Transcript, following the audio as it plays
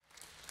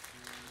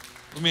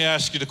Let me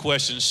ask you the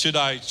question, should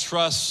I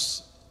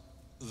trust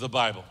the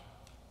Bible?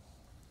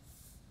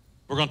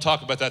 We're going to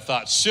talk about that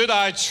thought. Should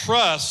I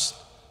trust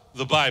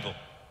the Bible?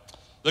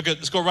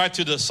 Let's go right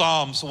to the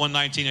Psalms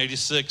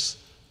 119:86.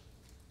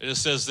 It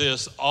says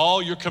this,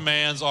 all your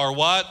commands are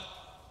what?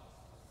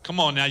 Come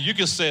on now, you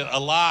can say it a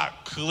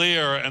lot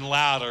clearer and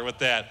louder with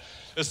that.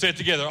 Let's say it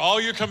together. All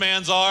your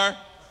commands are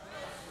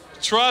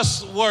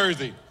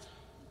trustworthy.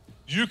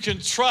 You can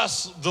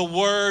trust the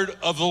word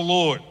of the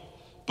Lord.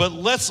 But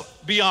let's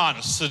be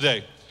honest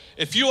today.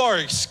 If you are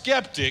a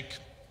skeptic,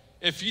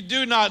 if you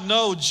do not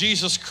know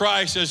Jesus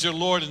Christ as your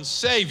Lord and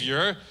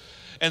Savior,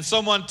 and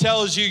someone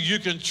tells you you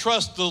can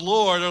trust the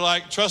Lord or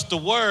like trust the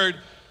word,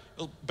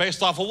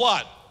 based off of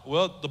what?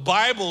 Well, the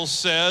Bible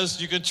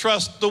says you can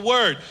trust the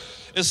word.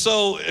 And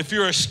so if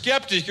you're a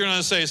skeptic, you're going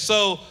to say,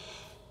 so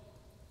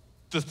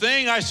the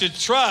thing I should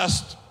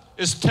trust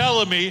is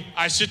telling me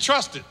I should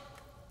trust it.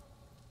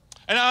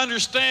 And I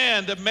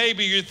understand that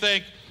maybe you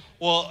think,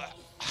 well,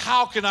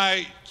 how can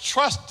I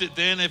trust it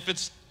then if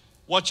it's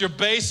what you're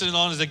basing it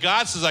on is that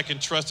God says I can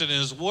trust it in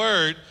his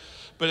word.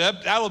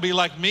 But that would be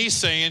like me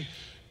saying,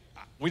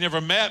 we never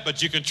met,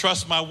 but you can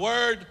trust my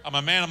word. I'm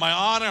a man of my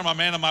honor. I'm a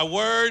man of my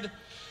word.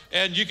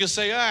 And you can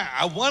say,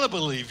 I want to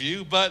believe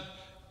you, but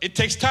it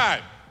takes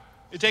time.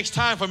 It takes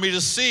time for me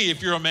to see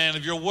if you're a man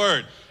of your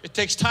word. It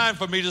takes time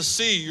for me to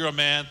see you're a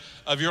man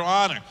of your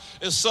honor.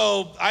 And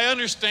so I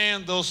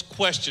understand those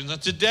questions.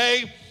 And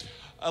today,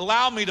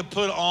 allow me to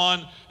put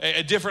on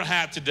a different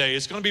hat today.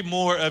 It's going to be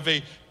more of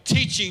a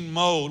teaching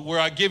mode where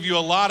I give you a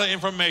lot of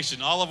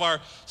information. All of our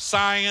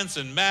science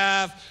and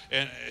math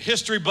and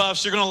history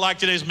buffs, you're going to like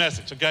today's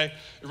message, okay?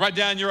 Right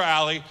down your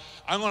alley.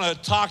 I'm going to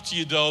talk to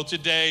you, though,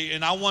 today,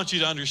 and I want you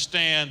to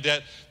understand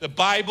that the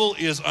Bible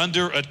is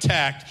under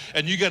attack,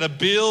 and you got to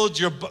build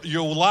your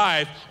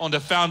life on the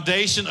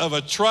foundation of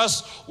a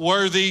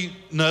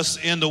trustworthiness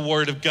in the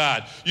Word of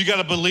God. You got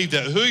to believe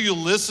that who you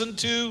listen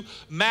to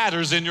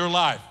matters in your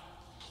life.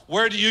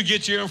 Where do you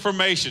get your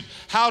information?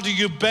 How do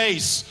you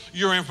base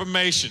your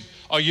information?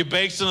 Are you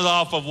basing it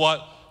off of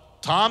what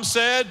Tom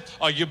said?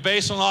 Are you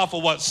basing it off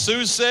of what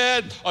Sue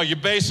said? Are you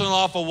basing it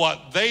off of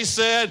what they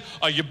said?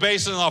 Are you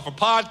basing it off a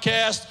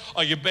podcast?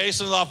 Are you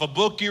basing it off a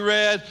book you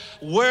read?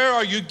 Where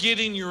are you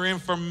getting your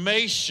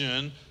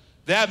information?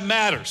 That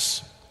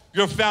matters.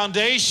 Your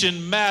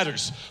foundation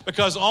matters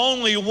because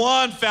only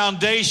one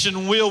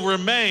foundation will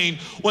remain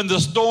when the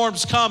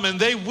storms come, and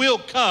they will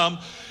come.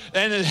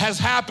 And it has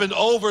happened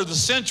over the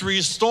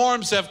centuries.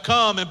 Storms have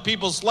come in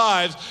people's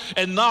lives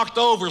and knocked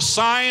over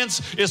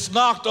science. It's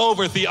knocked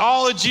over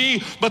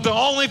theology. But the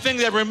only thing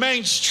that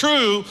remains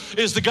true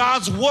is that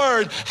God's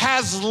word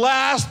has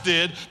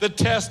lasted the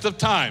test of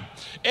time.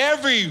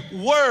 Every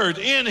word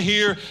in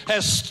here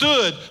has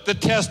stood the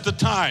test of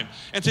time.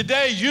 And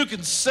today you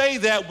can say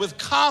that with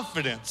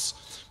confidence.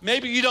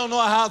 Maybe you don't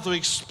know how to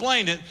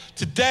explain it.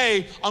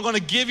 Today, I'm going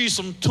to give you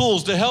some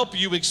tools to help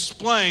you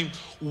explain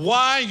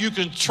why you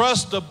can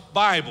trust the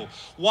Bible,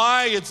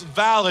 why it's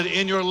valid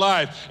in your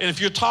life. And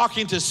if you're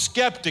talking to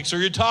skeptics or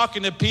you're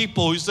talking to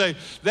people who say,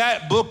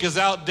 that book is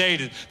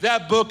outdated,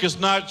 that book is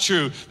not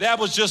true, that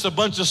was just a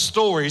bunch of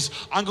stories,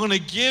 I'm going to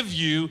give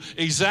you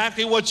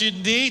exactly what you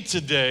need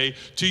today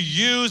to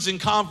use in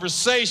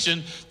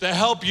conversation to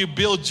help you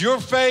build your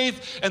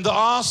faith and to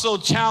also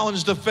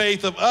challenge the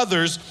faith of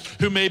others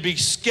who may be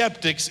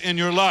skeptics in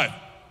your life.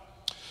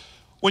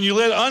 When you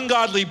let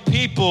ungodly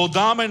people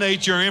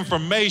dominate your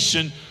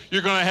information,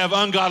 you're going to have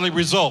ungodly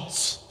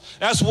results.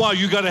 That's why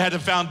you got to have the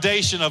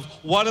foundation of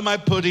what am I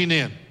putting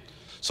in?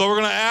 So we're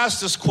going to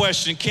ask this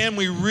question, can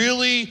we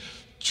really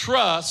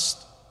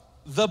trust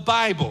the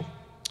Bible?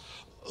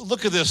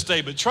 Look at this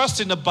statement.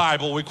 Trusting the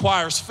Bible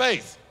requires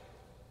faith,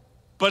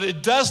 but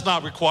it does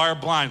not require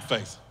blind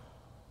faith.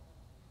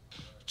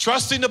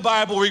 Trusting the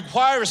Bible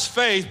requires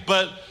faith,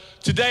 but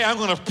today I'm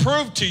going to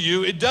prove to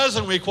you it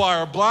doesn't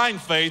require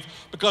blind faith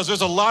because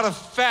there's a lot of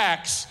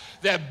facts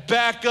that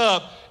back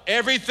up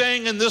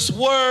everything in this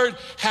word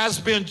has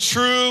been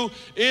true,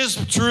 is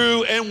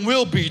true, and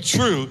will be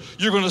true.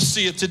 You're going to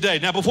see it today.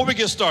 Now, before we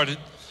get started,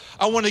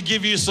 I want to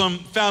give you some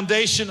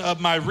foundation of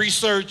my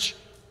research.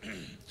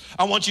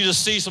 I want you to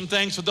see some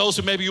things for those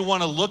who maybe you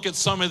want to look at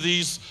some of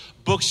these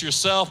books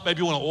yourself. Maybe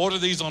you want to order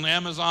these on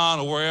Amazon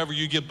or wherever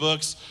you get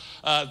books.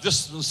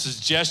 Just some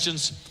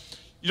suggestions.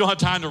 You don't have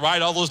time to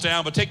write all those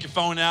down, but take your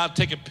phone out,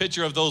 take a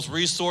picture of those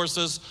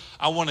resources.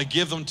 I want to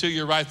give them to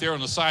you right there on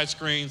the side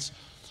screens.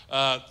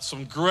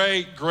 Some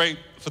great,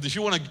 if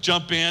you want to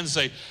jump in and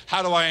say,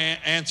 how do I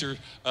answer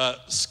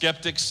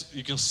skeptics?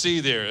 You can see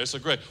there. It's a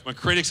great, When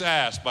Critics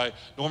Ask by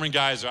Norman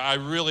Geisler. I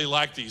really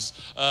like these.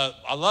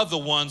 I love the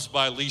ones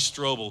by Lee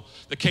Strobel.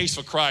 The Case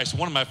for Christ,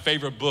 one of my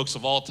favorite books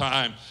of all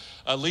time.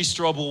 Lee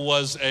Strobel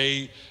was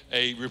a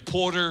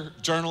reporter,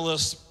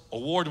 journalist,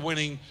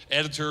 award-winning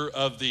editor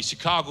of the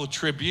Chicago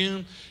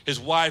Tribune. His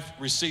wife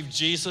received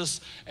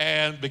Jesus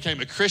and became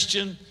a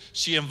Christian.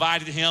 She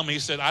invited him. He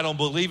said, I don't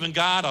believe in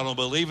God. I don't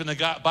believe in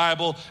the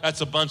Bible.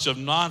 That's a bunch of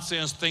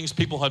nonsense things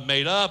people had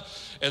made up.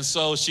 And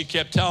so she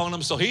kept telling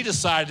him. So he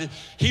decided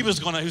he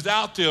was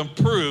out to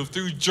prove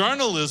through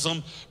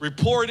journalism,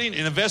 reporting,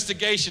 and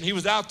investigation, he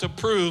was out to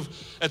prove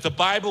that the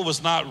Bible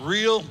was not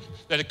real,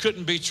 that it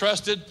couldn't be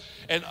trusted.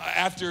 And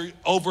after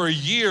over a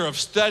year of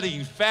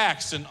studying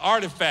facts and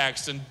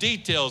artifacts and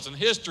details and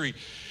history,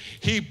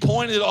 he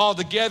pointed it all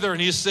together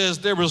and he says,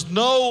 there was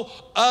no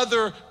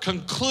other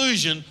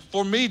conclusion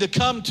for me to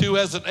come to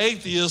as an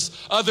atheist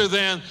other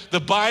than the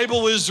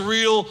Bible is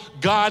real,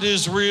 God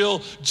is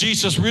real,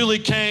 Jesus really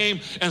came,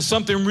 and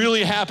something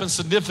really happened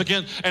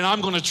significant, and I'm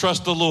going to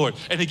trust the Lord.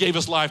 And he gave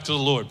his life to the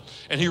Lord.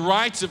 And he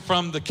writes it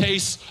from the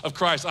case of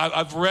Christ.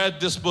 I've read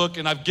this book,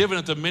 and I've given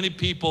it to many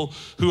people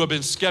who have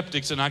been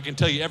skeptics, and I can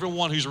tell you,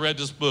 everyone who's read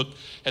this book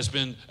has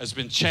been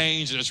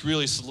changed, and it's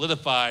really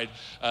solidified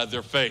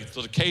their faith.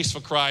 So the case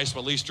for Christ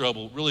by Lee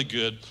Strobel, really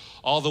good.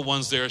 All the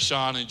ones there,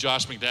 Sean and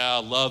Josh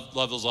McDowell,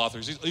 love those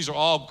authors. These are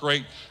all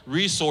great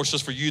resources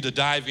for you to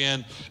dive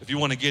in if you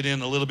want to get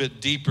in a little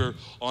bit deeper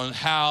on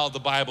how the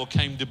Bible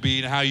came to be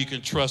and how you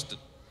can trust it.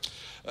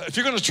 If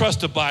you're going to trust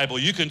the Bible,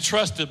 you can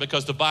trust it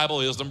because the Bible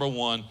is, number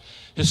one,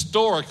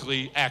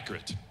 historically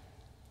accurate.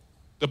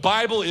 The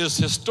Bible is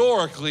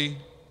historically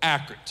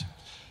accurate.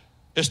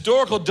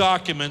 Historical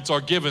documents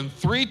are given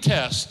three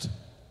tests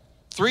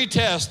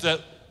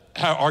that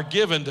are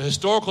given to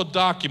historical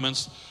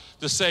documents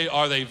to say,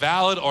 are they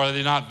valid or are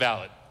they not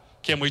valid?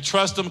 Can we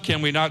trust them?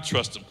 Can we not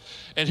trust them?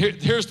 And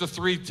here's the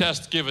three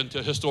tests given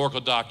to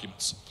historical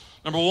documents.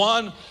 Number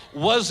one,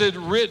 was it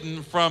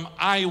written from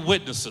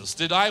eyewitnesses?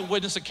 Did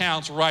eyewitness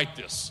accounts write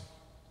this?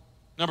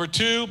 Number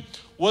two,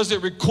 was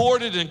it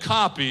recorded and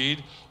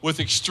copied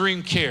with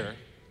extreme care?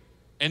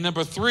 And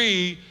number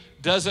three,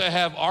 does it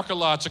have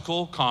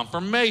archaeological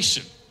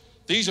confirmation?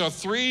 These are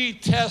three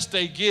tests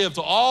they give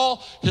to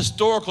all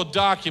historical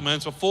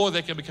documents before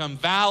they can become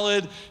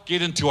valid,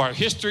 get into our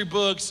history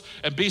books,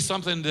 and be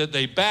something that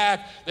they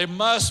back. They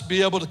must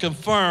be able to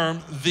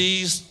confirm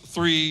these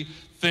three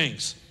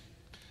things.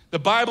 The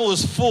Bible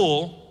is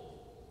full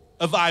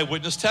of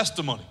eyewitness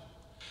testimony.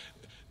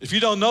 If you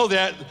don't know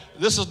that,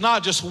 this is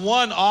not just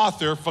one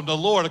author from the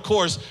Lord. Of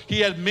course, he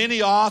had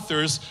many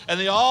authors, and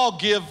they all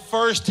give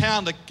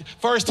firsthand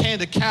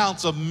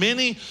accounts of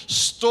many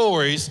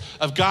stories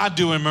of God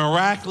doing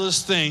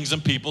miraculous things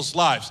in people's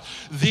lives.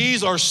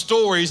 These are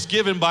stories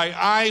given by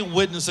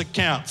eyewitness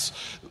accounts.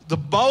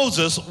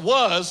 Moses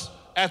was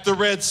at the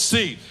Red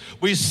Sea.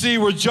 We see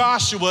where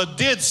Joshua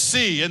did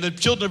see, and the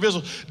children of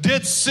Israel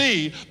did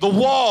see the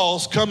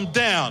walls come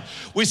down.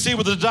 We see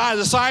where the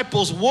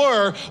disciples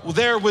were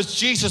there with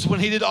Jesus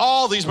when he did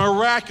all these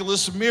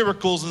miraculous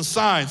miracles and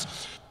signs.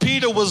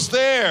 Peter was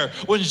there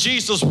when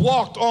Jesus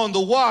walked on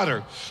the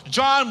water.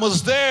 John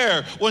was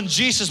there when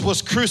Jesus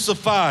was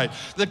crucified.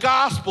 The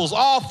Gospels,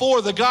 all four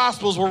of the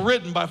Gospels were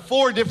written by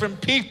four different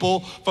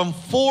people from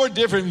four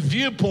different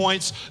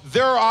viewpoints,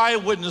 their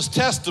eyewitness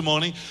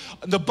testimony.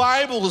 The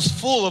Bible is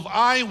full of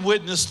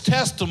eyewitness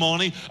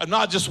testimony of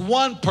not just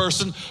one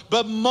person,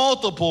 but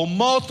multiple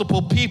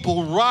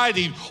people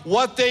writing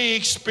what they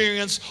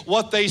experience,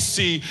 what they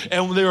see.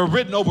 And they were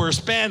written over a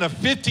span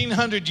of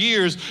 1,500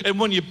 years. And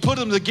when you put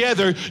them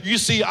together, you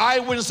see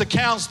eyewitness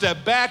accounts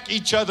that back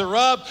each other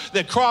up,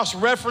 that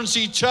cross-reference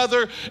each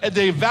other, and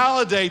they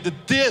validate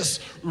that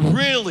this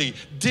really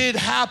did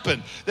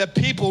happen, that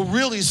people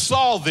really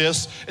saw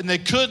this, and they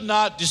could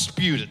not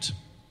dispute it.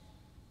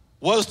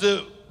 Was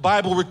the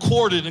Bible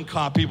recorded and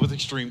copied with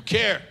extreme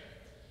care?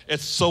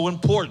 It's so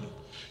important.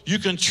 You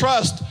can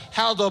trust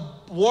how the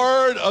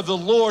word of the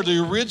Lord,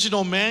 the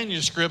original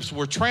manuscripts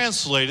were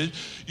translated.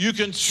 You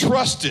can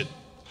trust it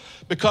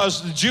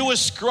because the Jewish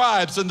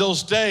scribes in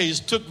those days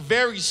took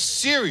very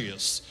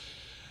serious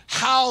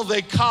how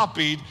they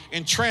copied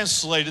and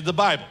translated the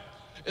Bible.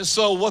 And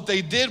so what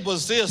they did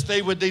was this,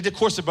 of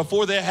course,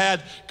 before they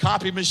had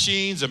copy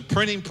machines and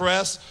printing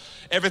press,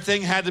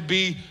 everything had to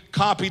be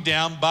copied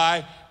down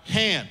by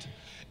hand.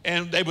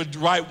 And they would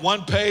write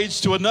one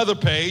page to another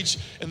page,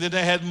 and then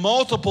they had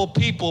multiple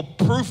people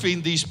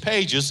proofing these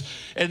pages.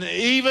 And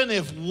even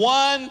if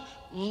one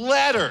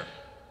letter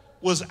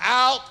was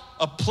out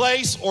of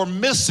place or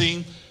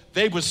missing,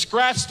 they would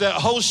scratch that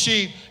whole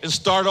sheet and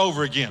start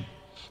over again,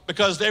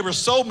 because they were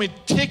so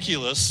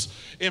meticulous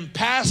in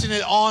passing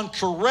it on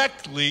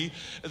correctly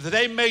that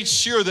they made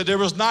sure that there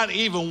was not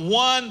even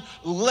one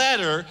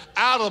letter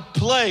out of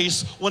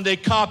place when they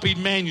copied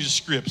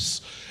manuscripts.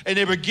 And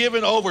they were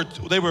given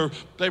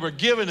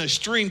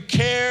extreme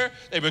care.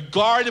 They were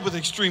guarded with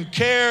extreme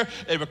care.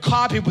 They were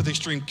copied with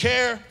extreme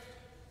care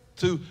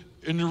to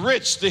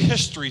enrich the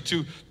history,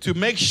 to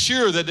make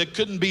sure that it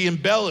couldn't be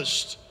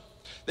embellished.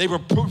 They were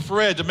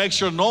proofread to make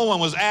sure no one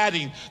was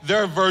adding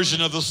their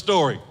version of the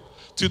story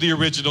to the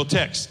original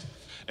text.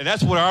 And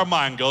that's where our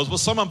mind goes. Well,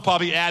 someone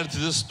probably added to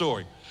this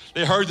story.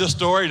 They heard this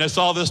story and they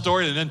saw this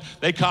story and then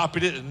they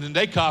copied it and then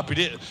they copied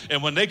it.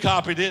 And when they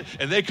copied it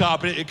and they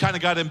copied it, it kind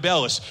of got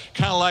embellished.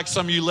 Kind of like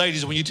some of you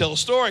ladies when you tell a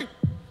story.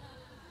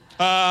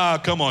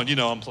 Come on, you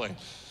know I'm playing.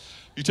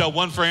 You tell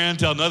one friend,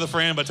 tell another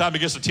friend. By the time it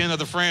gets to 10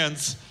 other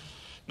friends,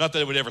 not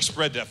that it would ever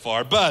spread that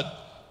far, but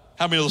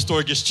how many of the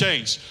story gets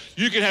changed?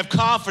 You can have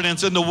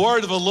confidence in the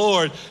word of the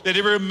Lord that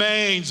it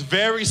remains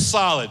very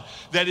solid,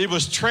 that it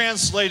was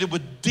translated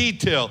with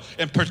detail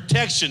and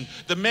protection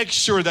to make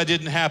sure that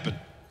didn't happen.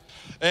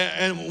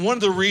 And one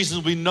of the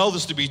reasons we know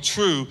this to be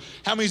true,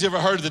 how many's ever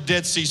heard of the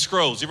Dead Sea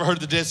Scrolls? You ever heard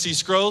of the Dead Sea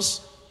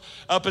Scrolls?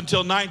 Up until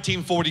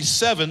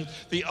 1947,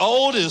 the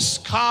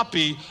oldest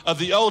copy of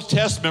the Old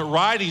Testament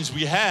writings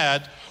we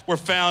had were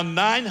found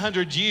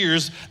 900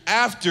 years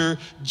after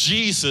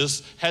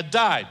Jesus had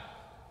died.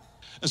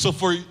 And so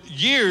for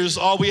years,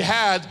 all we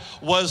had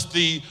was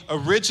the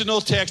original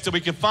text that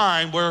we could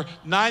find were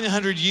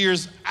 900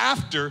 years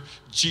after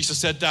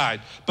Jesus had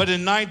died. But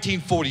in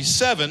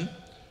 1947,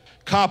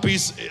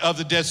 copies of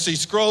the Dead Sea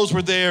Scrolls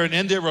were there, and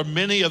in there were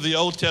many of the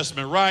Old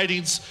Testament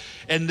writings.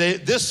 And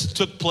this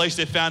took place,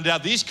 they found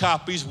out these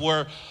copies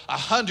were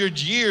 100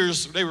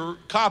 years, they were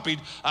copied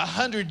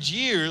 100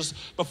 years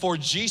before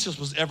Jesus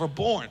was ever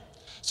born.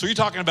 So you're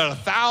talking about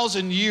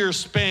 1,000-year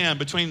span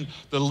between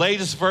the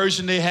latest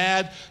version they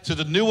had to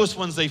the newest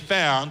ones they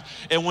found.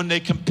 And when they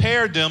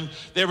compared them,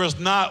 there was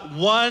not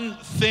one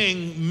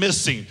thing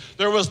missing.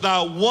 There was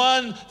not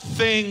one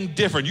thing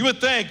different. You would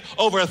think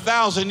over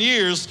 1,000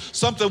 years,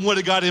 something would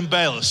have got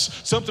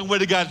embellished. Something would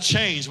have got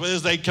changed. But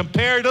as they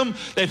compared them,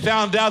 they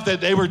found out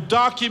that they were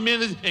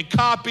documented and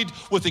copied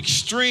with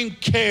extreme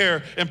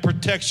care and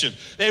protection.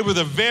 They were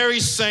the very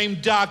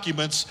same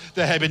documents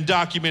that had been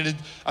documented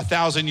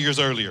 1,000 years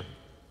earlier.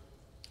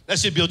 That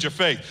should build your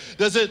faith.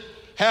 Does it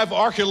have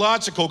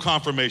archaeological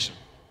confirmation?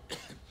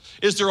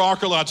 Is there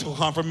archaeological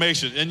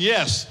confirmation? And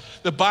yes,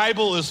 the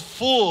Bible is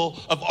full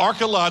of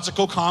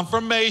archaeological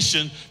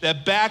confirmation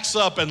that backs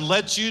up and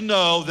lets you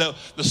know that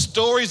the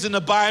stories in the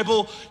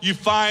Bible, you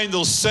find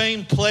those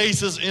same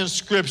places in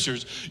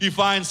scriptures. You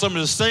find some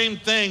of the same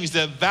things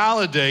that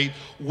validate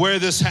where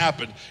this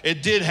happened.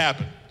 It did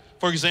happen.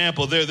 For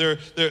example, there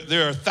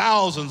are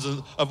thousands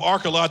of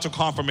archaeological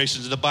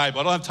confirmations in the Bible.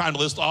 I don't have time to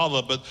list all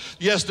of them, but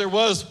yes,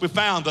 we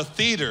found the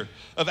theater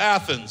of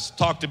Athens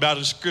talked about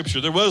in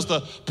Scripture. There was the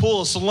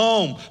pool of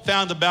Siloam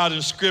found about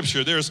in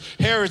Scripture. There's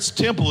Herod's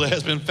temple that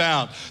has been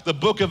found. The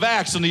book of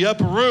Acts in the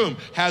upper room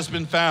has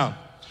been found.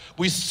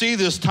 We see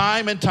this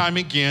time and time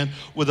again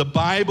where the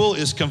Bible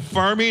is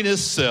confirming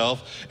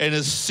itself and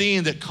is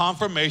seeing that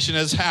confirmation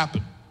has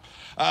happened.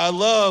 I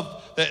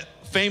love that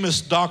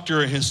famous doctor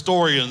and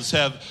historians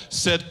have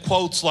said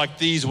quotes like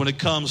these when it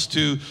comes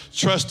to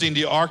trusting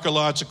the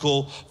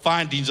archaeological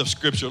findings of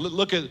Scripture.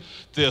 Look at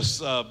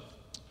this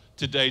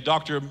today.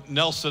 Dr.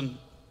 Nelson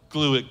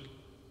Glueck,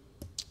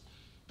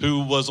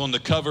 who was on the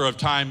cover of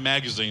Time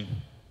magazine,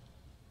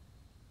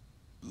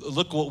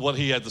 look what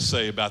he had to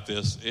say about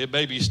this. It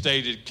may be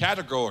stated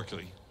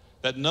categorically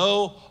that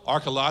no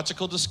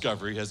archaeological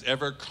discovery has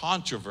ever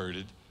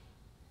controverted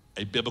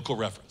a biblical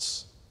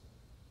reference.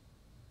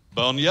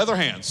 But on the other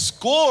hand,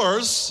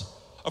 scores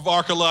of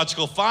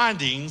archaeological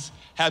findings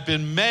have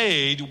been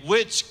made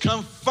which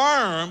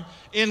confirm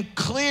in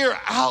clear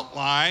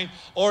outline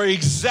or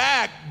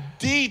exact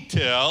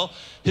detail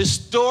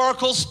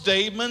historical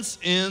statements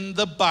in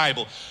the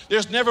Bible.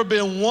 There's never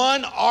been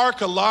one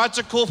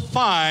archaeological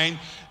find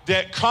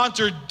that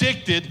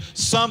contradicted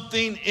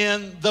something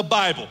in the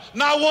Bible.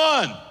 Not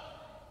one.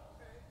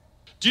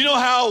 Do you know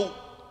how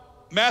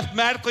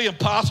mathematically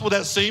impossible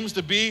that seems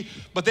to be?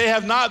 But they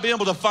have not been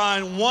able to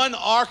find one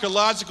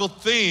archaeological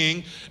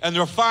thing and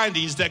their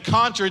findings that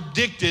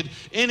contradicted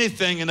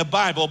anything in the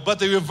Bible. But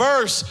the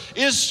reverse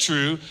is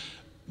true.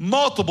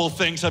 Multiple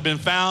things have been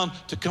found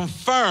to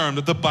confirm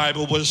that the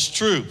Bible was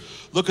true.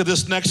 Look at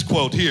this next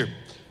quote here.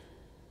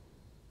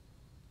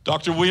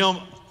 Dr. William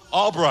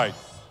Albright.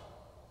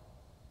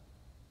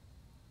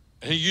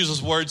 He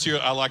uses words here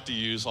I like to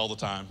use all the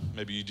time.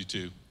 Maybe you do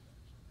too.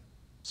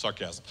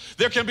 Sarcasm.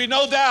 There can be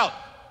no doubt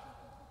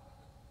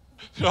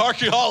that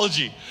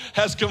archaeology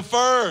has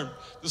confirmed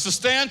the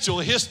substantial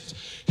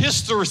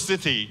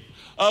historicity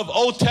of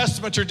Old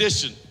Testament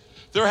tradition.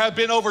 There have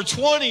been over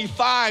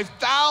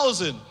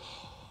 25,000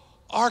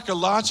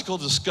 archaeological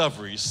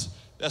discoveries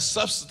that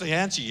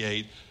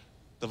substantiate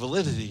the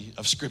validity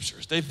of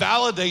scriptures. They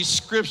validate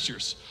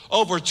scriptures.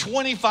 Over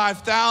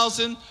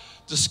 25,000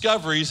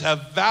 discoveries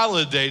have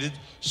validated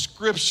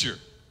scripture.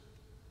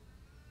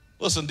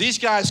 Listen, these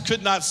guys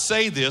could not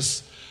say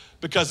this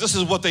because this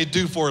is what they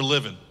do for a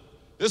living.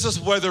 This is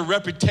where their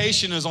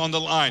reputation is on the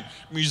line.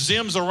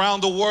 Museums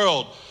around the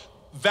world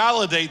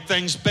validate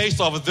things based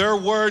off of their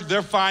word,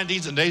 their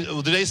findings, and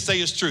they say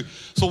it's true.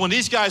 So when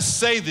these guys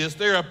say this,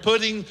 they are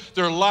putting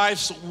their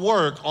life's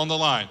work on the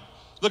line.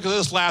 Look at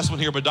this last one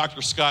here by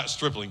Dr. Scott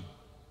Stripling.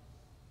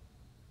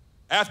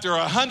 After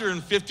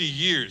 150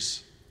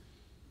 years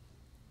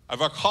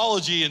of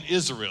archaeology in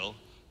Israel,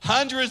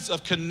 hundreds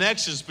of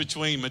connections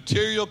between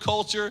material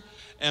culture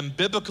and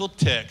biblical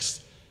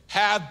texts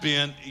have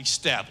been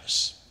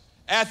established.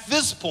 At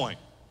this point,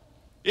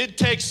 it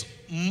takes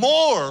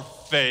more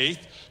faith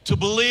to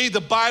believe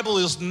the Bible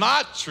is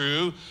not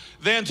true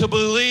than to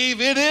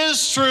believe it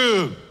is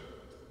true.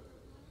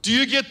 Do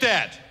you get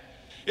that?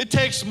 It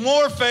takes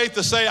more faith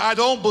to say, I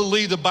don't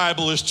believe the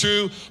Bible is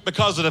true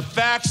because of the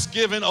facts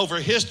given over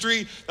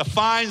history, the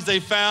finds they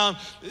found.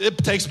 It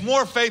takes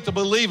more faith to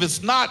believe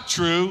it's not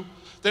true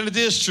than it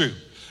is true.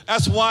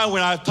 That's why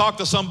when I talk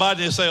to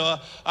somebody and they say,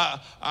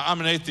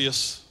 I'm an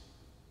atheist.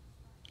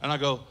 And I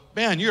go,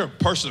 man, you're a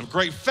person of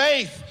great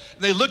faith.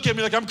 And they look at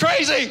me like I'm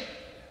crazy.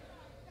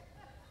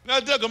 And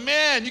I go,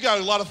 man, you got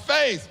a lot of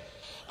faith.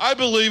 I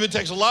believe it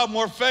takes a lot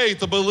more faith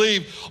to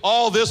believe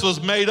all this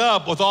was made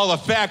up with all the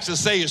facts that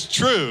say it's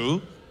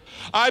true.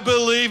 I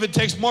believe it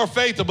takes more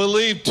faith to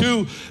believe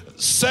two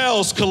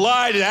cells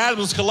collided,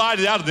 atoms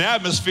collided out of the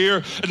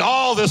atmosphere, and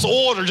all this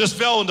order just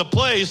fell into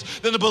place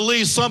than to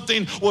believe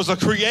something was a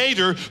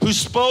creator who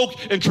spoke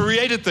and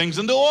created things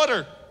into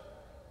order.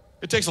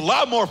 It takes a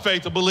lot more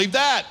faith to believe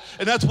that.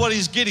 And that's what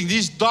he's getting.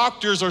 These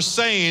doctors are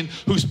saying,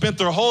 who spent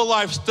their whole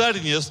life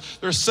studying this,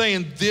 they're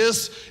saying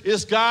this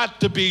has got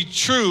to be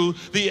true.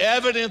 The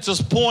evidence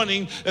is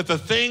pointing that the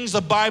things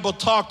the Bible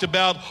talked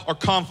about are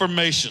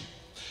confirmation.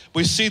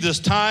 We see this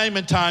time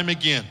and time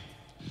again.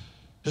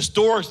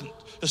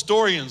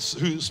 Historians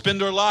who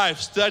spend their life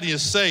studying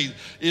say it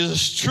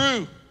is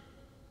true.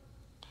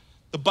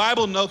 The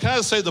Bible can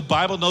I say the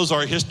Bible knows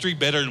our history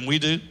better than we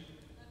do?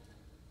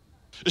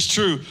 It's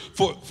true.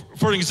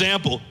 For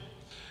example,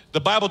 the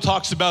Bible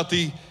talks about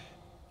the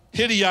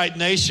Hittite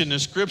nation in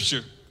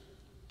Scripture.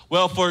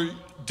 Well, for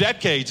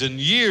decades and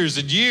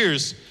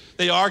years,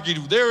 they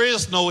argued there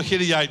is no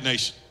Hittite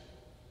nation.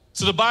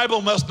 So the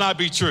Bible must not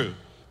be true,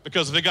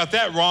 because if they got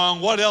that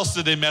wrong, what else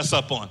did they mess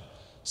up on?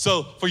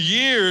 So for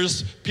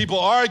years, people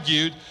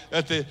argued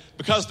that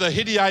because the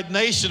Hittite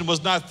nation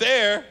was not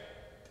there,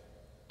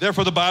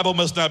 therefore the Bible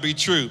must not be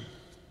true.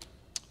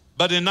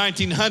 But in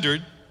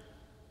 1900,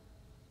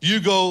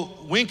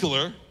 Hugo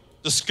Winkler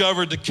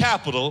discovered the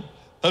capital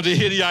of the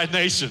Hittite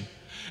nation.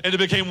 And it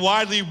became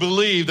widely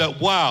believed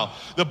that, wow,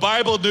 the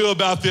Bible knew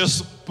about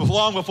this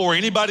long before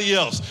anybody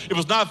else. It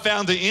was not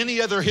found in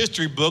any other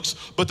history books,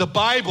 but the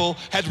Bible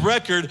had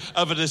record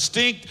of a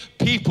distinct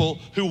people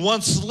who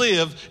once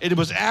lived, and it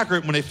was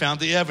accurate when they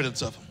found the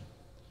evidence of them.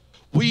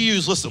 We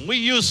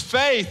use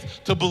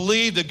faith to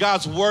believe that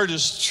God's word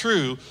is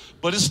true,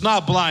 but it's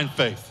not blind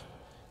faith.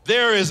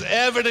 There is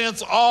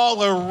evidence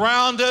all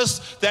around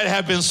us that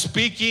have been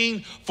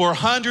speaking for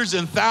hundreds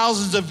and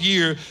thousands of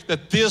years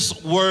that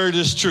this word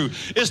is true.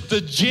 It's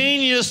the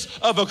genius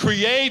of a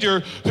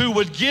creator who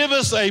would give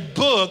us a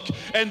book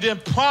and then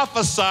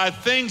prophesy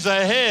things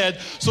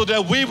ahead so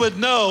that we would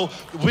know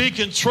we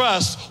can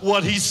trust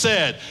what he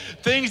said.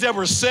 Things that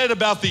were said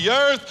about the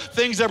earth,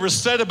 things that were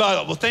said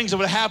about things that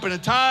would happen in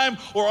time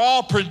were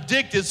all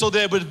predicted so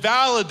that it would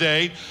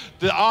validate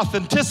the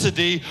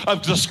authenticity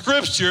of the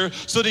scripture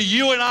so that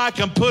you and I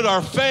can put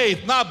our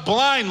faith, not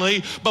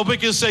blindly, but we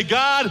can say,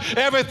 God,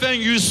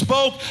 everything you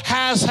spoke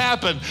has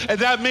happened. And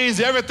that means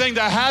everything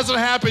that hasn't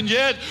happened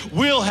yet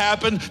will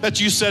happen that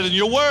you said in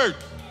your word.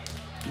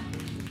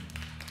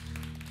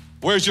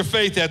 Where's your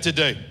faith at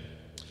today?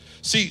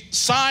 See,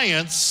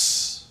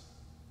 science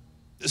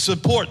is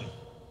important.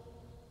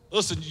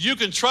 Listen, you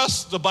can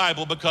trust the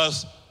Bible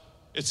because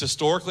it's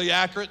historically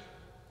accurate,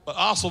 but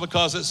also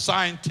because it's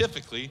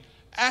scientifically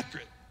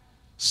accurate.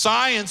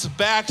 Science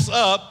backs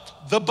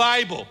up the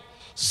Bible.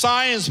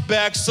 Science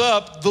backs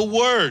up the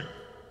word.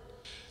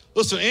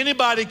 Listen,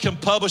 anybody can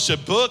publish a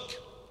book.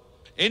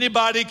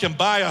 Anybody can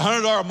buy a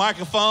 $100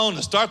 microphone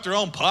and start their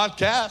own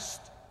podcast.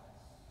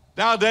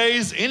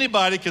 Nowadays,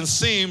 anybody can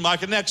seem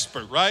like an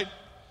expert, right?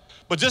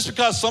 But just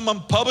because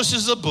someone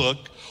publishes a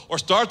book or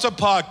starts a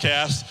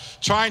podcast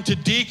trying to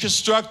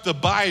deconstruct the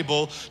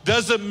Bible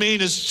doesn't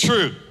mean it's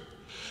true.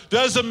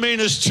 Doesn't mean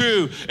it's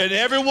true. And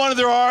every one of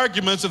their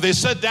arguments, if they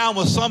sit down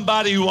with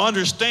somebody who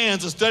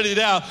understands and studied it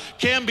out,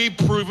 can be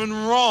proven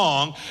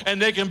wrong.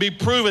 And they can be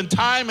proven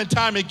time and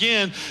time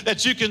again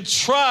that you can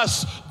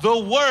trust the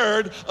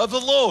word of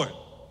the Lord.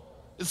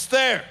 It's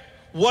there.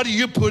 What are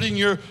you putting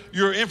your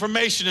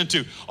information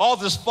into? All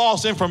this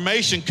false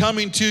information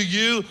coming to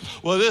you.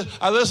 Well,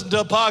 I listened to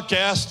a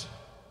podcast.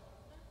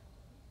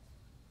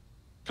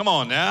 Come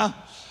on now.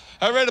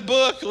 I read a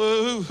book.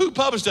 Who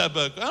published that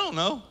book? I don't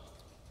know.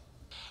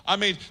 I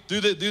mean,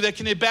 do they?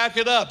 Can they back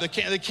it up? They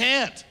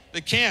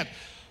can't.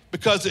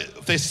 Because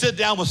if they sit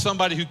down with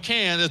somebody who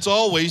can, it's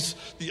always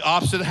the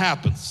opposite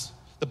happens.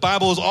 The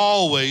Bible is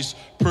always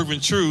proven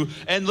true.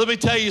 And let me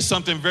tell you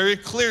something very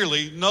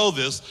clearly. Know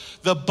this.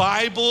 The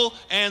Bible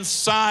and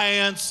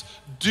science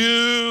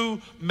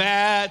do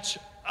match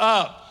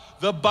up.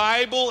 The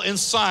Bible and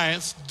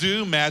science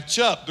do match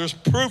up. There's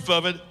proof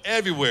of it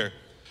everywhere.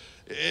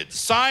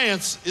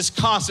 Science is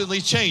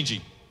constantly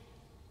changing.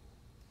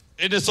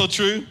 Isn't it so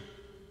true?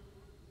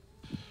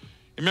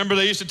 Remember,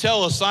 they used to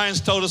tell us, science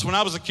told us when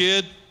I was a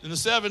kid in the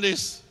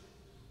 70s,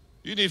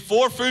 you need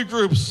 4 food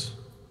groups.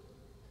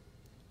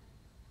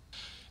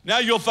 Now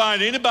you'll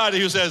find anybody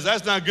who says,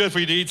 that's not good for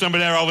you to eat some of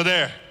that over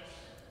there.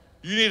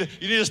 You need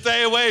to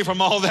stay away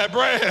from all that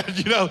bread.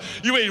 You know,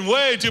 you're eating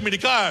way too many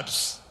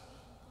carbs.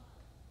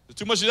 There's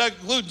too much of that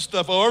gluten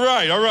stuff. All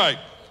right.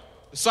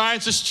 The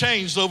science has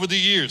changed over the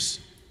years.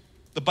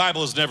 The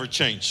Bible has never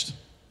changed.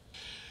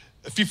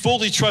 If you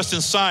fully trust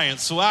in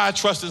science, so I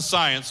trust in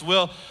science,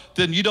 well,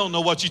 then you don't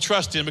know what you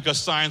trust in because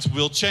science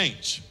will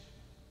change.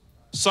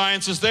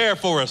 Science is there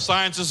for us.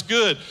 Science is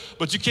good.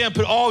 But you can't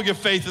put all your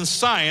faith in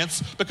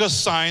science because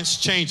science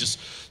changes.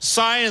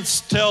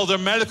 Science tell their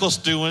medical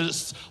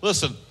students,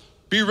 listen,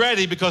 be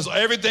ready because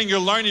everything you're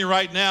learning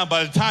right now,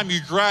 by the time you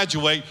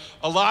graduate,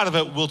 a lot of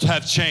it will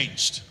have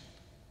changed.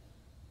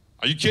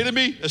 Are you kidding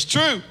me? It's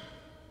true.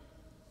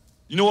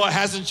 You know what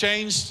hasn't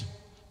changed?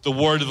 The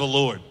word of the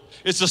Lord.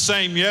 It's the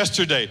same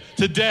yesterday,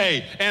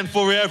 today, and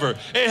forever.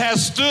 It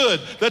has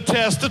stood the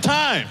test of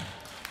time.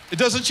 It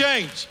doesn't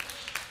change.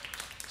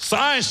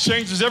 Science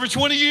changes every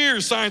 20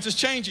 years. Science is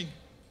changing.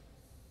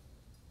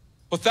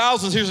 For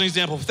thousands, here's an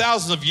example. For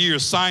thousands of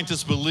years,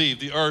 scientists believed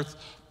the earth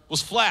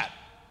was flat.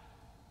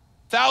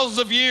 Thousands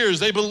of years,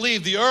 they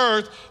believed the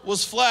earth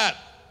was flat.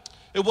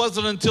 It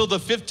wasn't until the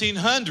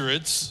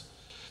 1500s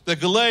that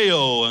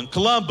Galileo and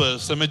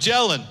Columbus and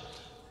Magellan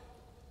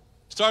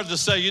started to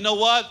say, you know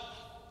what?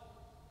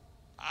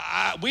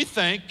 We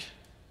think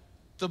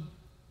the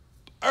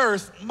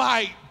earth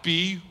might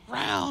be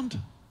round.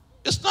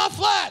 It's not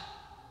flat.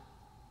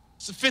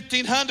 It's the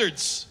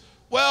 1500s.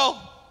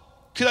 Well,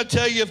 could I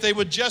tell you if they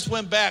would just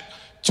went back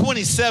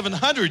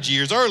 2,700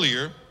 years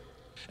earlier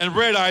and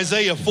read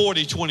Isaiah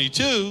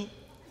 40:22,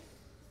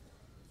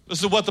 this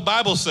is what the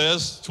Bible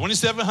says,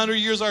 2,700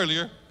 years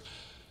earlier.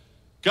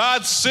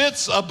 God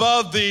sits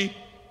above the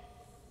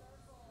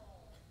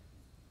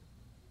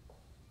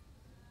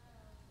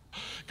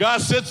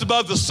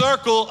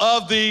circle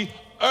of the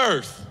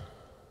earth.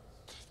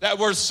 That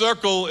word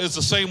circle is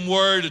the same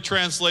word it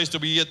translates to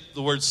we get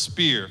the word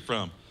spear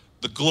from,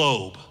 the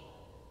globe.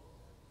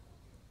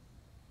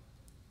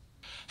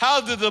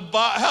 How did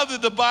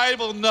the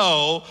Bible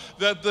know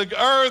that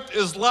the earth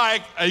is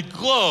like a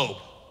globe?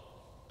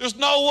 There's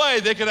no way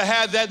they could have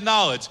had that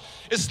knowledge.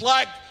 It's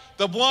like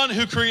the one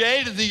who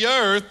created the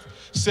earth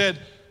said,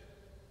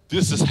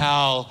 this is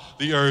how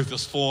the earth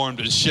is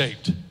formed and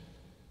shaped.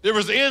 There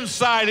was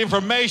inside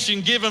information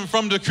given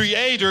from the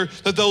Creator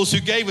to those who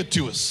gave it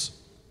to us.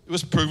 It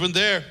was proven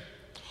there.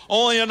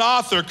 Only an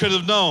author could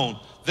have known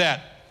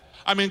that.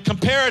 I mean,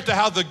 compare it to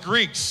how the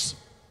Greeks,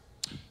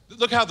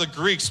 look how the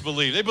Greeks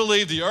believed. They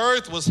believed the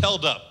earth was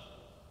held up.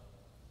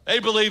 They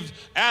believed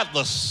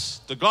Atlas,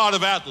 the god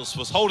of Atlas,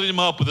 was holding him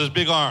up with his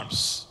big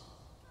arms.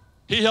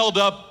 He held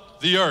up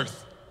the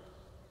earth.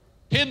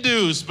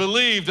 Hindus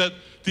believed that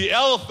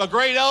a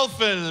great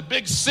elephant and a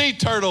big sea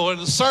turtle and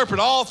a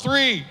serpent, all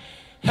three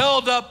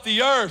held up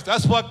the earth.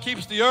 That's what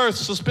keeps the earth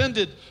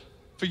suspended.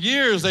 For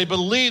years, they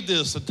believed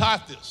this and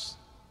taught this.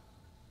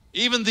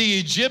 Even the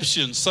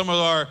Egyptians, some of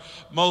our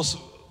most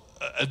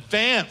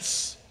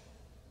advanced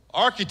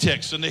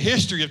architects in the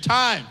history of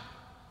time,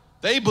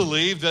 they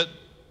believed that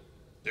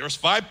there was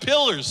 5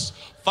 pillars,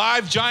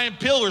 5 giant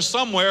pillars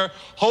somewhere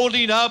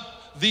holding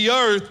up the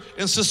earth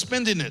and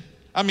suspending it.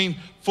 I mean,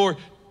 for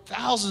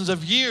thousands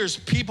of years,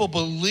 people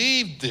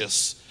believed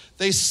this.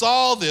 They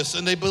saw this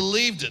and they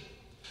believed it.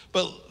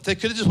 But they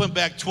could have just went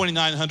back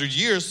 2,900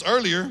 years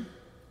earlier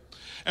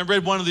and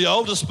read one of the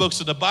oldest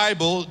books in the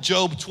Bible,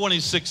 Job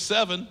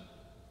 26:7.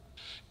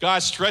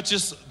 God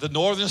stretches the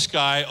northern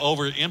sky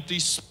over empty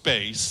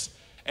space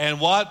and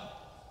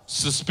what?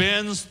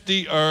 Suspends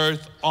the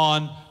earth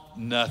on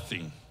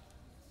nothing.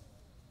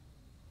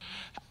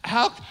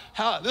 How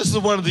this is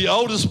one of the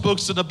oldest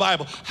books in the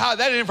Bible. How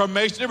that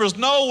information, there was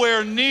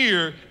nowhere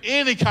near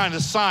any kind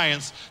of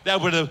science that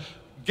would have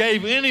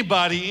gave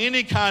anybody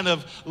any kind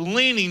of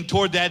leaning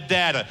toward that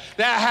data.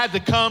 That had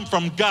to come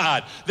from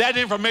God. That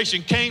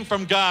information came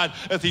from God,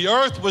 that the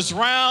earth was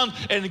round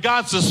and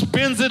God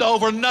suspends it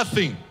over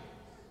nothing.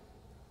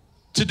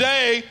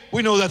 Today,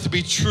 we know that to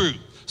be true.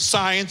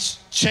 Science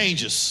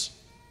changes.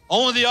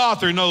 Only the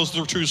author knows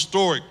the true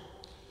story.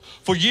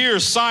 For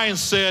years,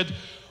 science said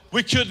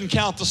we couldn't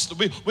count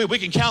we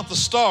can count the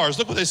stars.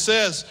 Look what it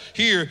says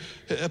here,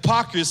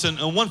 Hipparchus in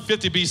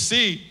 150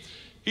 BC.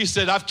 He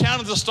said, I've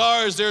counted the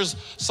stars.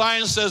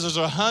 Science says there's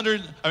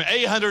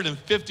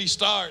 850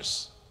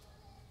 stars.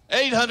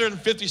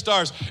 850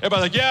 stars.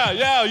 Everybody's like,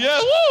 yeah,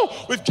 woo!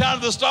 We've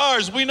counted the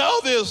stars. We know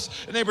this.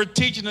 And they were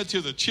teaching it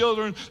to the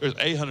children. There's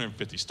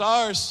 850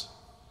 stars.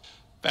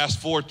 Fast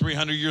forward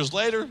 300 years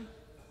later,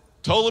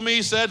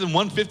 Ptolemy said in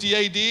 150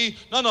 AD,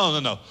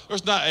 no.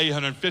 There's not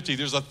 850.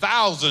 There's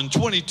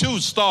 1,022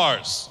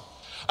 stars.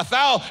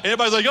 1,000. And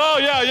everybody's like, oh,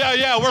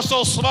 yeah. We're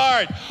so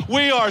smart.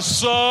 We are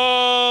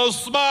so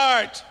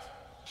smart.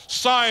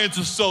 Science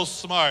is so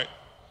smart.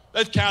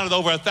 They've counted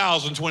over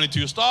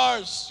 1,022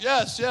 stars.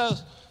 Yes.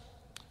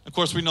 Of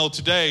course, we know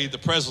today,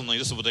 presently,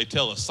 this is what they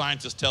tell us.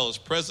 Scientists tell us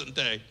present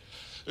day,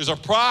 there's the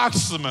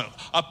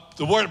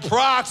word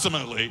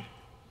approximately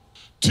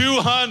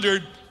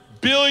 200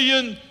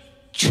 billion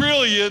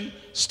trillion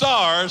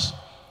stars,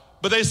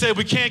 but they say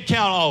we can't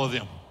count all of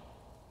them.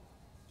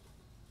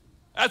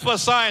 That's what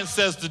science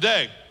says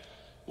today.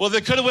 Well, they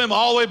could have went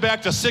all the way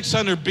back to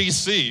 600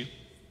 BC.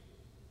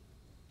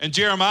 And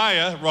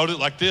Jeremiah wrote it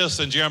like this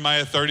in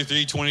Jeremiah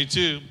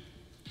 33:22.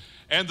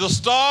 And the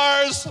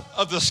stars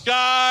of the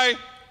sky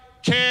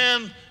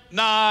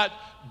cannot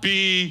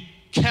be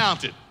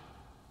counted.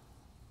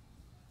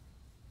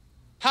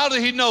 How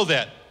did he know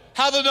that?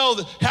 How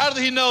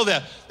did he know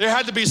that? There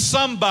had to be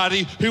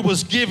somebody who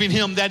was giving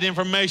him that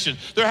information.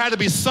 There had to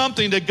be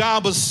something that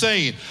God was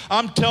saying.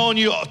 I'm telling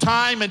you,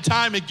 time and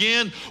time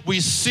again, we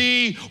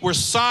see where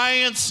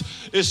science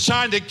is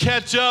trying to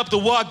catch up to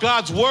what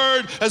God's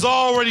word has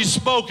already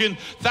spoken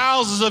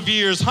thousands of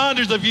years,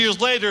 hundreds of years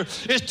later.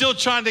 It's still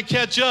trying to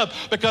catch up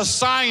because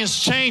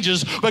science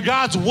changes, but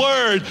God's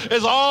word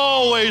is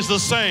always the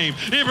same.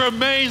 It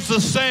remains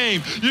the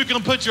same. You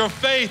can put your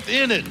faith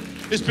in it.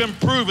 It's been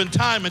proven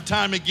time and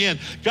time again.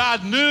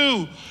 God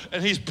knew,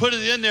 and he's put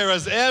it in there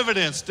as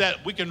evidence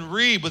that we can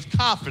read with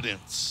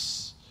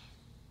confidence.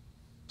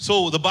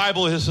 So the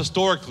Bible is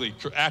historically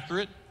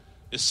accurate,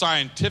 it's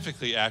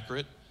scientifically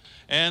accurate,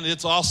 and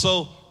it's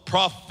also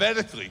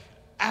prophetically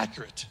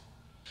accurate.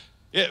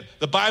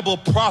 The Bible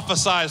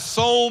prophesies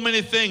so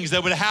many things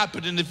that would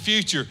happen in the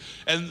future,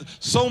 and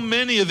so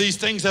many of these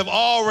things have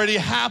already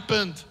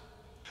happened.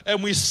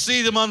 And we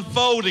see them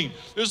unfolding.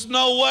 There's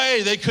no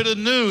way they could have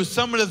knew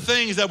some of the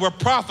things that were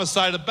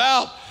prophesied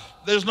about.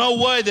 There's no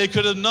way they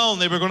could have known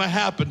they were going to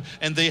happen,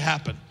 and they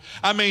happened.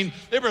 I mean,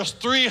 there was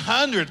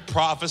 300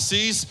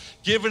 prophecies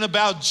given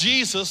about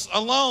Jesus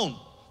alone.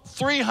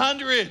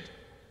 300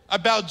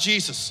 about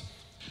Jesus.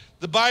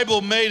 The Bible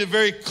made it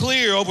very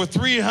clear, over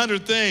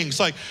 300 things,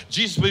 like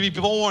Jesus would be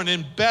born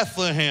in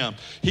Bethlehem.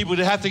 He would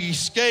have to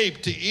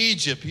escape to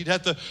Egypt.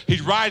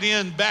 He'd ride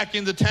back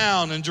into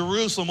town in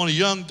Jerusalem on a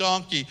young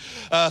donkey.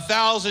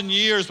 1,000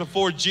 years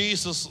before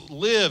Jesus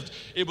lived,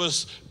 it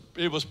was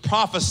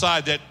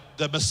prophesied that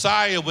the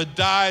Messiah would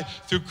die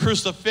through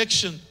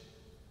crucifixion.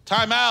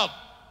 Time out.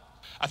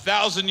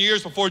 1,000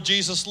 years before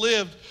Jesus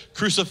lived,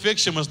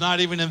 crucifixion was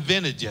not even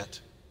invented yet.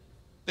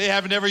 They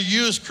haven't ever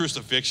used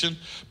crucifixion,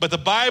 but the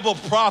Bible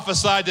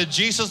prophesied that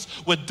Jesus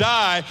would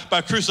die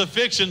by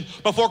crucifixion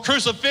before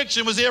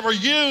crucifixion was ever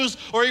used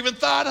or even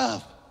thought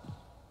of.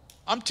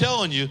 I'm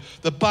telling you,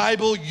 the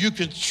Bible, you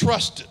can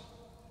trust it.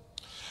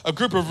 A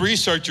group of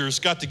researchers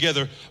got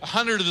together,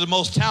 100 of the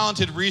most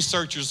talented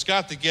researchers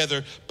got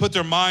together, put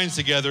their minds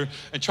together,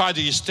 and tried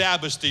to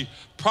establish the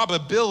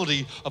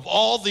probability of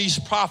all these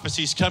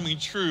prophecies coming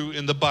true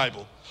in the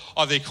Bible.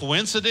 Are they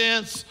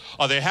coincidence?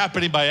 Are they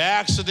happening by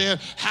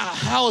accident?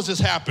 How is this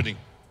happening?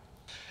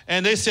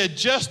 And they said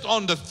just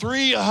on the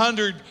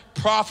 300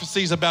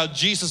 prophecies about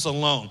Jesus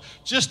alone,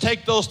 just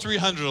take those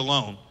 300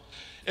 alone.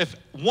 If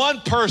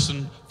one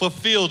person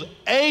fulfilled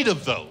 8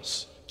 of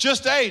those,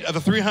 just 8 of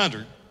the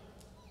 300,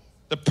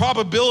 the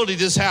probability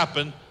this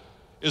happened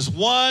is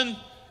 1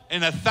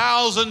 in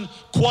 1,000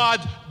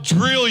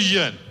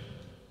 quadrillion.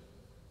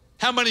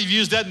 How many of you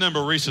used that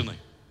number recently?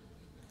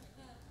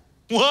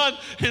 1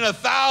 in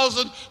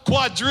 1,000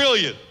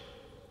 quadrillion.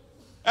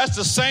 That's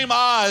the same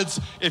odds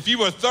if you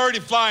were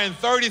flying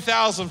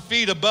 30,000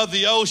 feet above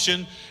the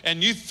ocean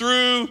and you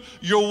threw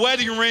your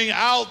wedding ring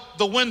out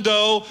the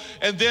window,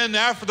 and then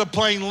after the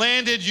plane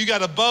landed, you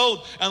got a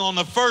boat, and on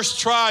the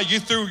first try, you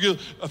threw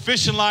a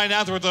fishing line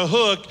out there with a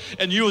hook,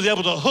 and you was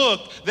able to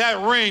hook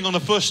that ring on the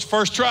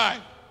first try.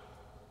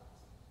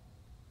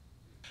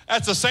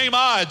 That's the same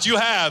odds you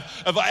have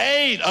of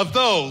 8 of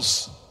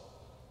those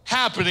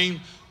happening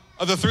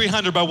of the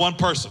 300 by one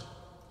person.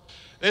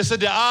 They said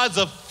the odds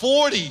of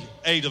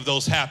 48 of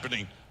those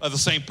happening of the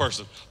same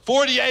person.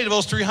 48 of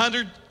those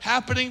 300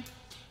 happening,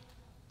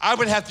 I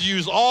would have to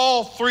use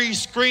all 3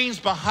 screens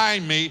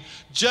behind me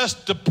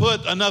just to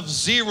put enough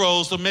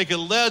zeros to make it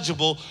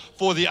legible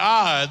for the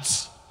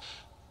odds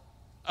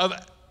of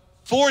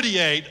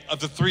 48 of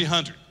the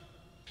 300.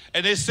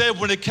 And they said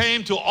when it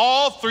came to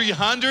all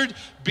 300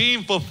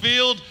 being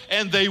fulfilled,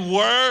 and they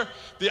were,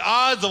 the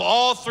odds of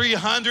all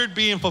 300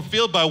 being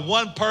fulfilled by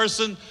one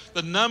person,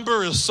 the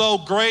number is so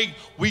great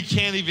we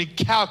can't even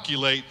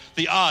calculate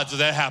the odds of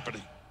that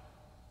happening.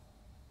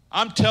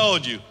 I'm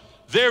telling you,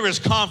 there is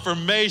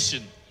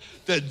confirmation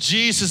that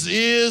Jesus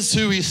is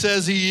who he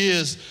says he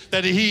is,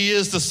 that he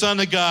is the Son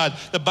of God.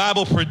 The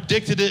Bible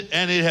predicted it,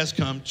 and it has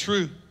come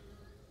true.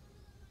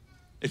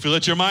 If you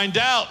let your mind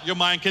doubt, your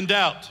mind can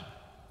doubt.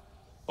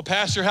 Well,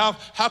 Pastor, how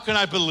can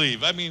I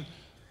believe? I mean,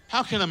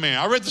 how can a man?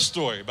 I read the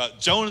story about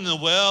Jonah in the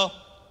well.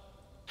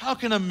 How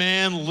can a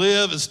man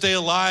live and stay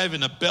alive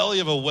in the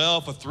belly of a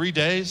well for 3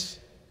 days?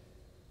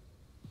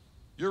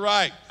 You're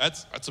right.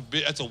 That's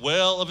a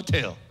whale of a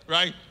tale,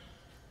 right?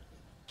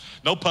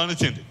 No pun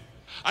intended.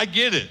 I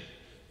get it.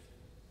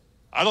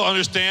 I don't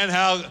understand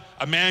how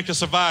a man can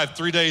survive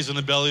 3 days in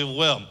the belly of a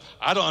whale.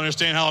 I don't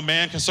understand how a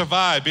man can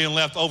survive being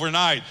left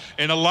overnight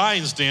in a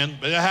lion's den,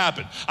 but it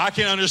happened. I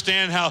can't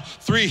understand how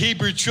 3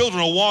 Hebrew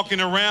children are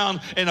walking around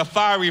in a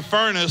fiery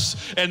furnace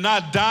and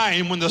not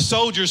dying when the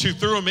soldiers who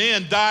threw them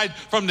in died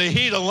from the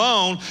heat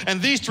alone,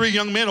 and these 3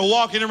 young men are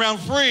walking around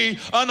free,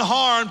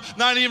 unharmed,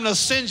 not even a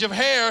singe of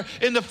hair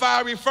in the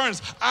fiery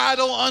furnace. I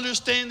don't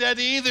understand that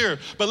either.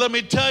 But let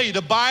me tell you,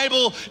 the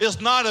Bible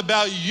is not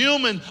about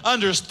human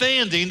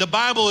understanding. The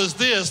Bible is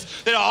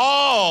this, that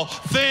all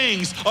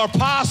things are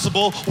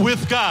possible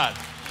with God.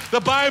 The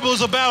Bible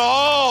is about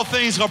all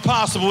things are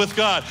possible with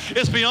God.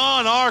 It's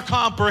beyond our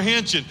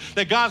comprehension,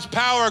 that God's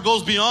power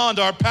goes beyond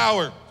our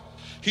power.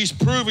 He's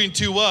proving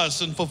to us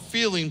and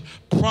fulfilling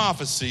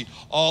prophecy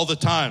all the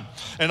time.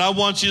 And I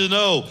want you to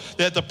know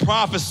that the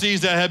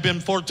prophecies that have been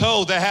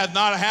foretold, that have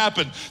not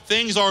happened,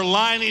 things are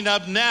lining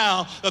up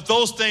now that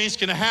those things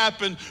can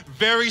happen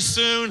very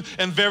soon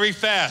and very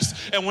fast.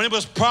 And when it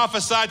was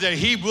prophesied that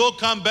he will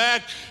come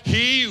back,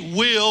 he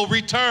will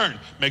return.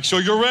 Make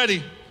sure you're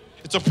ready.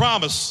 It's a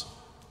promise.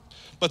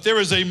 But there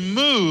is a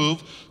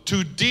move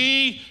to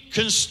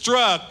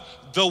deconstruct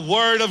the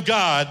Word of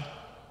God.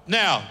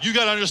 Now, you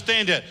got to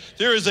understand that.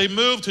 There is a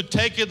move to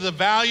take the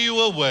value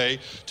away,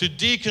 to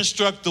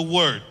deconstruct the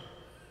Word.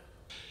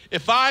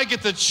 If I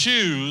get to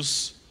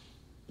choose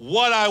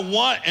what I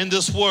want in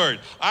this Word,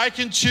 I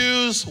can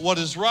choose what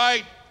is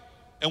right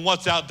and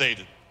what's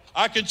outdated.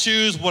 I can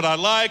choose what I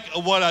like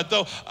or what I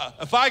don't.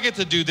 If I get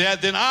to do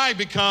that, then I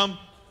become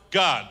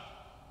God.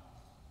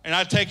 And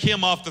I take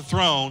him off the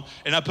throne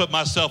and I put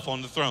myself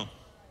on the throne.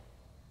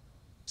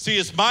 See,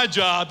 it's my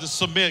job to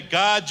submit.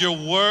 God, your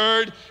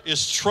word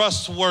is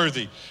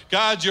trustworthy.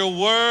 God, your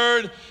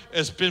word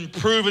has been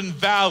proven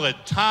valid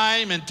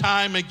time and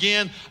time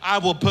again. I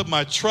will put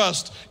my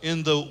trust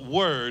in the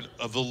word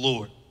of the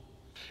Lord.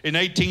 In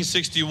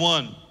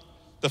 1861,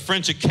 the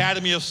French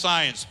Academy of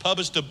Science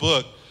published a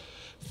book,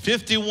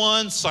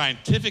 51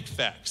 Scientific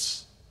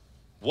Facts,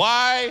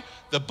 Why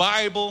the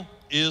Bible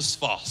is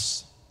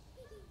False.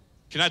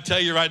 Can I tell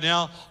you right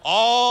now,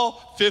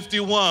 all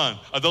 51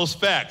 of those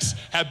facts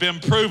have been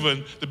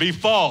proven to be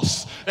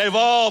false. They've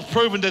all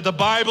proven that the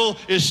Bible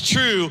is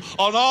true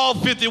on all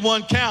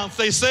 51 counts.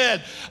 They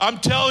said, I'm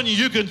telling you,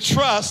 you can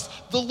trust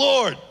the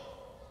Lord.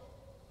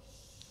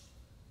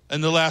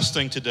 And the last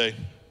thing today,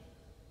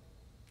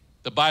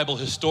 the Bible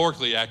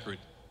historically accurate,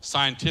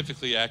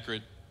 scientifically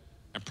accurate,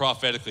 and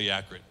prophetically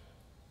accurate.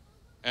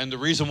 And the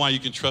reason why you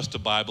can trust the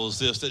Bible is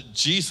this, that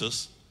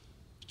Jesus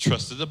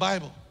trusted the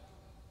Bible.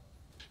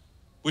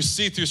 We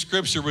see through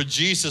Scripture where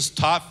Jesus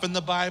taught from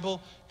the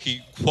Bible. He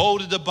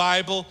quoted the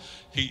Bible.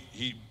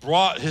 He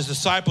brought his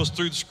disciples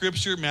through the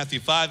Scripture, Matthew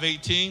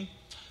 5:18.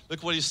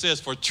 Look what he says,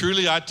 for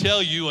truly I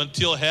tell you,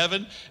 until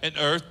heaven and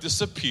earth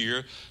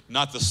disappear,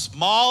 not the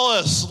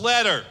smallest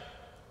letter.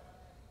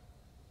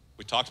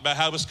 We talked about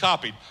how it was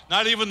copied.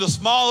 Not even the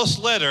smallest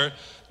letter,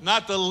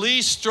 not the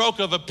least stroke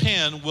of a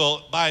pen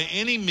will by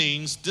any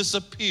means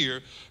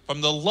disappear from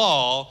the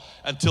law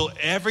until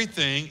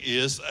everything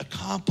is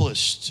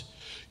accomplished.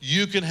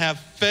 You can have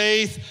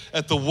faith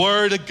that the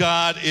Word of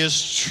God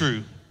is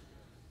true.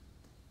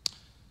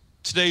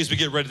 Today, as we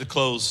get ready to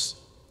close,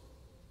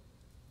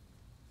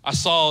 I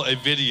saw a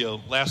video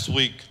last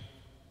week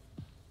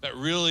that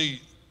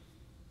really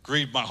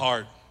grieved my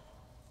heart.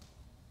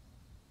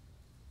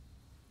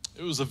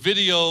 It was a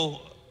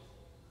video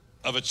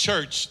of a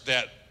church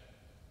that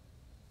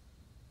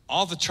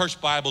all the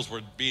church Bibles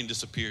were being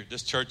disappeared.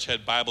 This church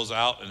had Bibles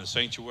out in the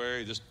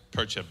sanctuary. This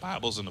church had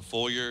Bibles in the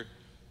foyer,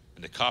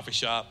 in the coffee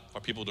shop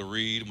for people to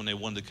read when they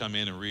wanted to come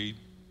in and read.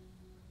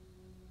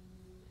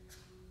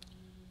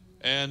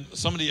 And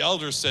some of the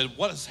elders said,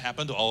 what has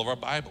happened to all of our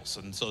Bibles?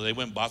 And so they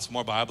went and bought some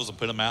more Bibles and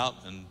put them out,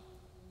 and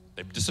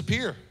they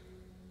disappear.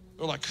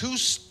 They're like,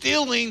 who's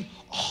stealing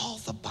all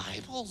the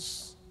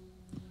Bibles?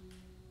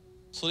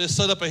 So they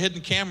set up a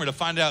hidden camera to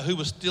find out who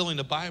was stealing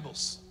the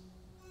Bibles.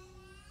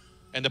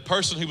 And the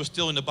person who was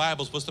stealing the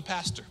Bibles was the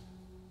pastor.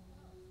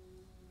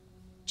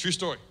 True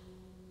story.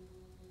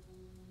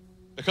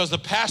 Because the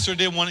pastor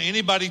didn't want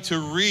anybody to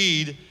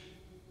read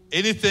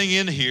anything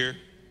in here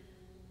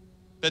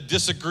that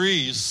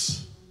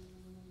disagrees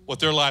with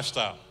their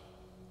lifestyle.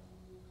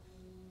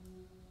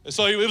 And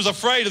so he was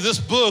afraid of this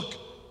book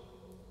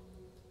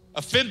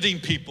offending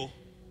people.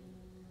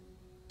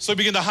 So he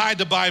began to hide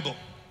the Bible.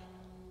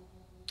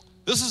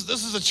 This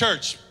is a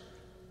church.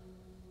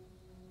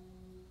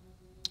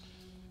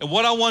 And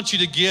what I want you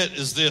to get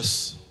is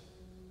this.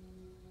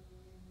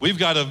 We've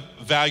got to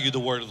value the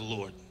word of the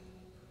Lord.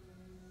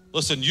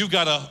 Listen, you've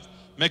got to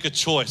make a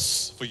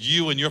choice for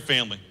you and your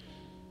family.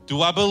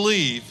 Do I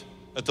believe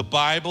that the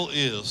Bible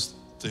is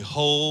the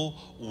whole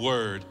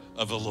word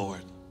of the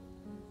Lord?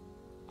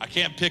 I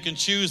can't pick and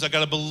choose. I got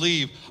to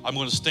believe I'm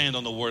going to stand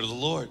on the word of the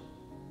Lord.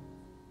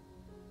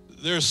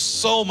 There's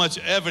so much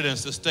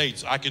evidence that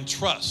states I can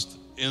trust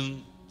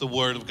in the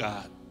word of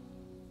God.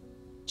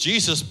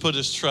 Jesus put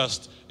his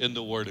trust in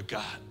the word of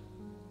God.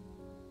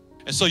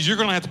 And so you're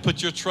going to have to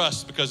put your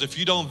trust, because if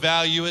you don't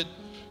value it,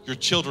 your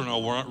children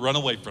will run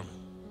away from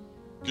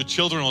it. Your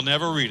children will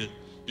never read it.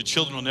 Your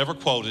children will never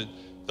quote it.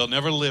 They'll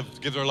never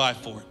give their life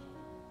for it.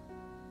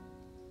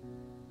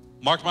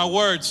 Mark my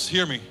words,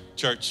 hear me,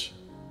 church.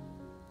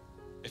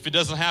 If it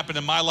doesn't happen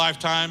in my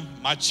lifetime,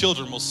 my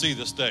children will see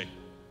this day.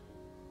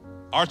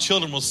 Our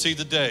children will see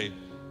the day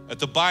that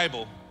the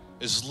Bible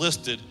is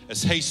listed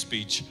as hate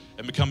speech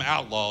and become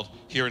outlawed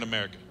here in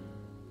America.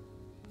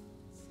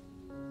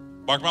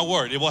 Mark my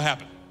word, it will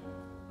happen.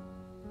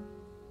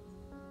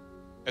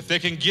 If they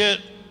can get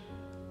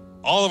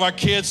all of our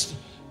kids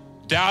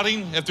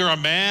doubting if they're a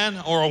man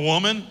or a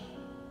woman,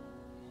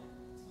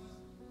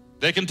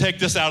 they can take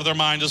this out of their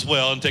mind as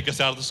well and take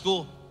us out of the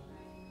school.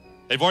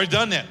 They've already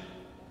done that.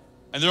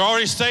 And they're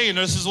already saying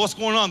this is what's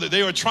going on.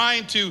 They are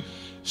trying to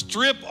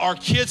strip our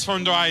kids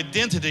from their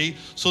identity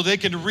so they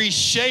can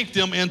reshape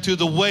them into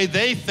the way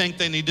they think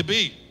they need to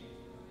be.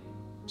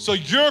 So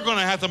you're going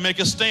to have to make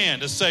a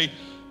stand and say,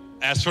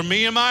 as for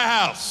me and my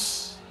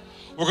house,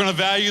 we're going to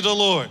value the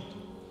Lord.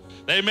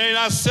 They may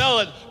not sell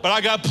it, but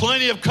I got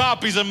plenty of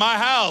copies in my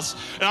house,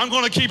 and I'm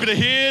going to keep it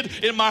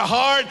hid in my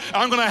heart.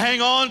 I'm going to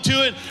hang on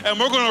to it, and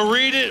we're going to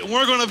read it, and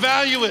we're going to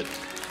value it.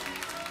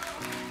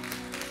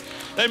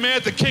 They may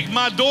have to kick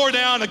my door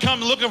down and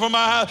come looking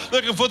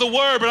for the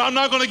word, but I'm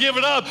not going to give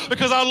it up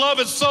because I love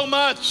it so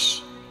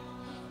much.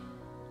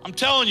 I'm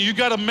telling you, you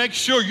got to make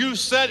sure you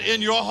set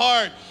in your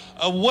heart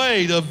a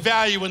way to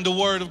value in the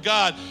word of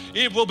God.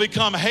 It will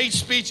become hate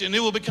speech and it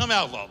will become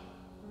outlawed.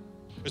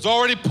 There's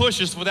already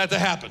pushes for that to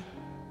happen.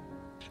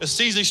 It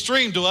seems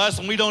extreme to us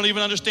and we don't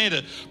even understand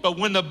it. But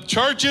when the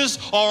churches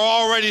are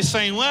already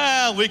saying,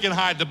 well, we can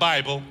hide the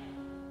Bible.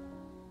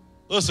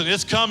 Listen,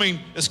 it's coming,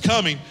 it's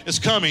coming, it's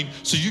coming.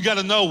 So you got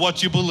to know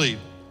what you believe.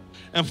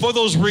 And for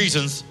those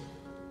reasons,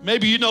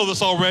 maybe you know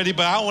this already,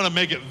 but I want to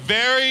make it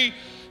very,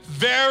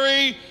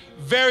 very,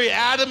 very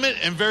adamant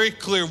and very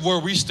clear where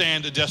we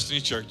stand at Destiny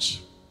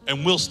Church.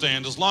 And we'll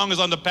stand. As long as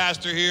I'm the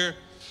pastor here,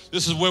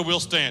 this is where we'll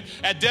stand.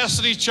 At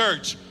Destiny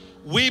Church,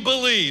 we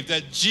believe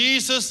that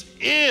Jesus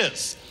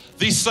is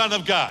the Son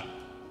of God.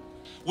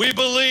 We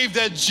believe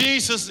that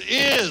Jesus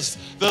is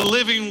the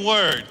living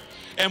Word.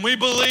 And we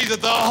believe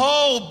that the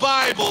whole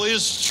Bible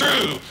is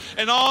true.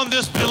 And on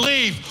this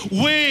belief,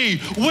 we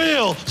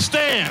will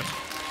stand.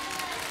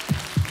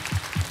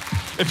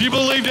 If you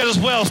believe that as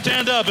well,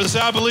 stand up and say,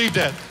 I believe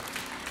that.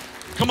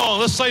 Come on,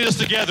 let's say this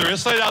together.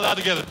 Let's say it out loud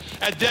together.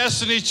 At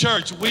Destiny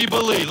Church, we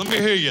believe, let me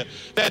hear you,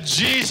 that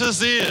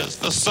Jesus is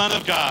the Son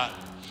of God.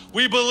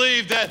 We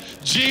believe that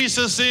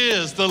Jesus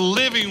is the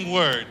living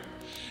Word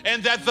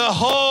and that the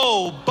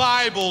whole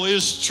Bible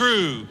is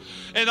true.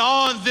 And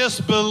on this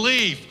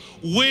belief,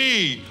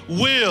 we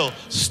will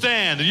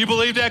stand. Do you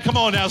believe that? Come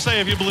on now,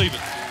 say if you believe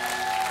it.